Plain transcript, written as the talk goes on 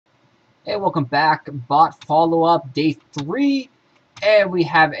Hey, welcome back. Bot follow-up, day 3. And we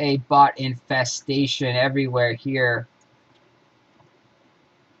have a bot infestation everywhere here.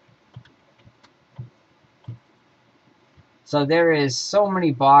 So there is so many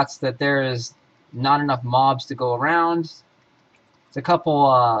bots that there is not enough mobs to go around. There's a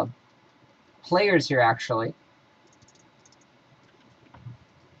couple players here, actually.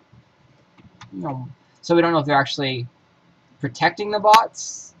 So we don't know if they're actually protecting the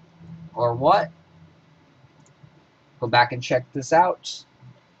bots or what. Go back and check this out.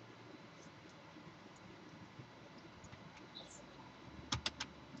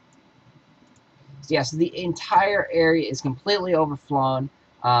 Yeah, so the entire area is completely overflown.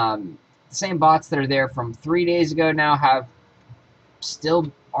 The same bots that are there from 3 days ago now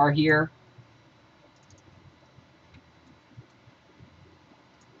still are here.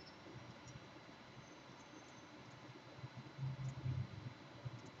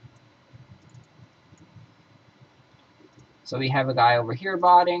 So we have a guy over here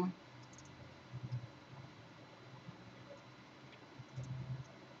botting.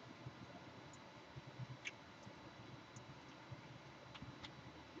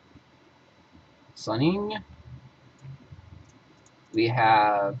 Sunning. We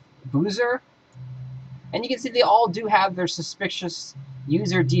have Boozer. And you can see they all do have their suspicious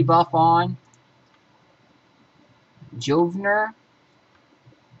user debuff on. Jovner.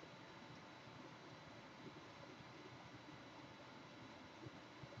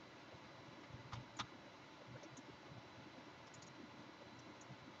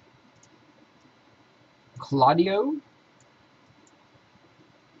 Claudio.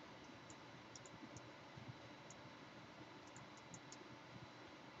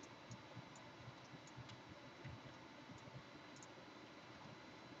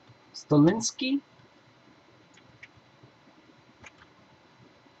 Stolinsky.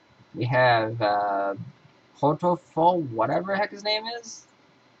 We have Protofol, whatever the heck his name is.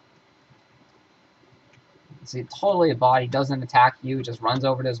 See, totally a bot. He doesn't attack you, he just runs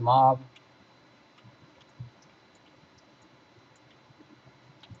over to his mob.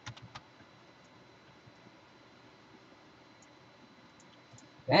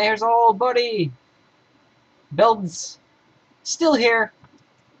 And here's old buddy. Builds still here.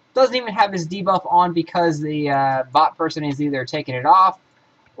 Doesn't even have his debuff on because the bot person is either taking it off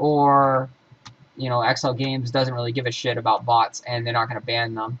or, XL Games doesn't really give a shit about bots and they're not going to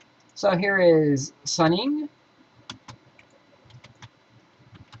ban them. So here is Sunning.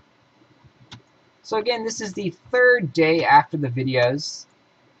 So again, this is the 3rd day after the videos.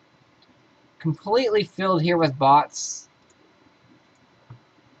 Completely filled here with bots.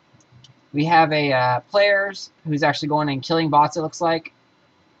 We have a players who's actually going and killing bots, it looks like.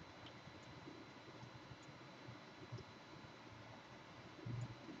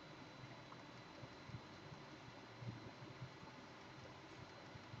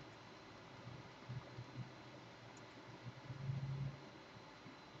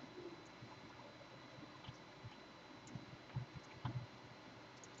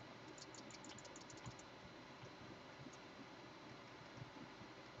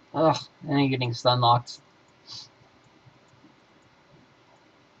 Ugh, and then getting stun locked.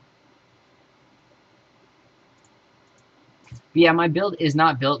 But yeah, my build is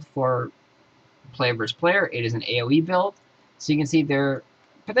not built for player versus player. It is an AoE build. So you can see they're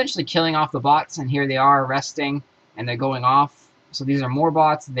potentially killing off the bots, and here they are resting, and they're going off. So these are more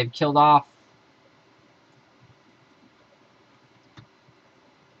bots that they've killed off.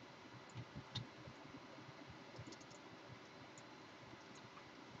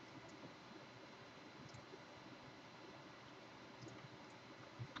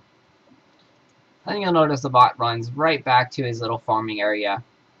 Then you'll notice the bot runs right back to his little farming area.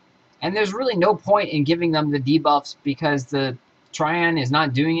 And there's really no point in giving them the debuffs because the Trion is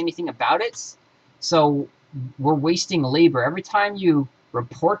not doing anything about it. So we're wasting labor. Every time you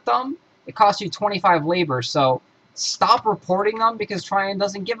report them, it costs you 25 labor. So stop reporting them because Trion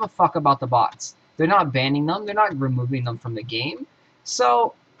doesn't give a fuck about the bots. They're not banning them. They're not removing them from the game.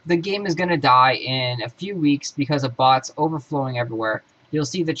 So the game is going to die in a few weeks because of bots overflowing everywhere. You'll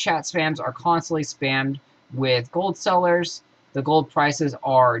see the chat spams are constantly spammed with gold sellers. The gold prices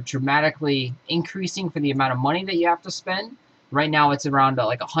are dramatically increasing for the amount of money that you have to spend. Right now it's around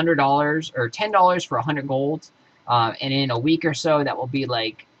like $100 or $10 for 100 gold. And in a week or so, that will be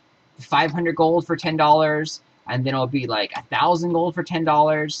like 500 gold for $10. And then it'll be like 1,000 gold for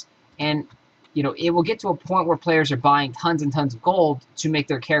 $10. And, it will get to a point where players are buying tons and tons of gold to make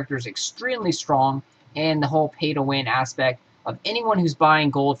their characters extremely strong. And the whole pay-to-win aspect of anyone who's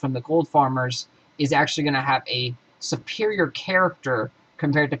buying gold from the gold farmers is actually going to have a superior character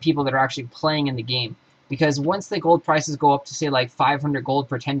compared to people that are actually playing in the game. Because once the gold prices go up to, say, like 500 gold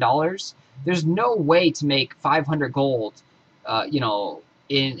for $10, there's no way to make 500 gold, you know,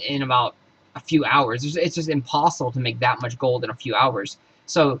 in about a few hours. It's just impossible to make that much gold in a few hours.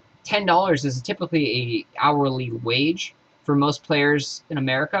 So $10 is typically a hourly wage for most players in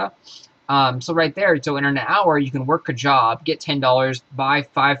America. So right there, so in an hour, you can work a job, get $10, buy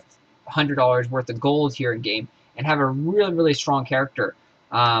 $500 worth of gold here in game, and have a really, really strong character.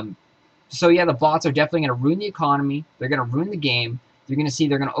 So yeah, the bots are definitely going to ruin the economy. They're going to ruin the game. You're going to see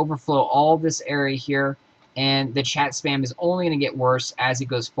they're going to overflow all this area here, and the chat spam is only going to get worse as it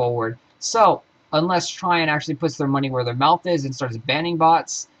goes forward. So unless Trion actually puts their money where their mouth is and starts banning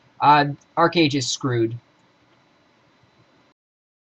bots, Archeage is screwed.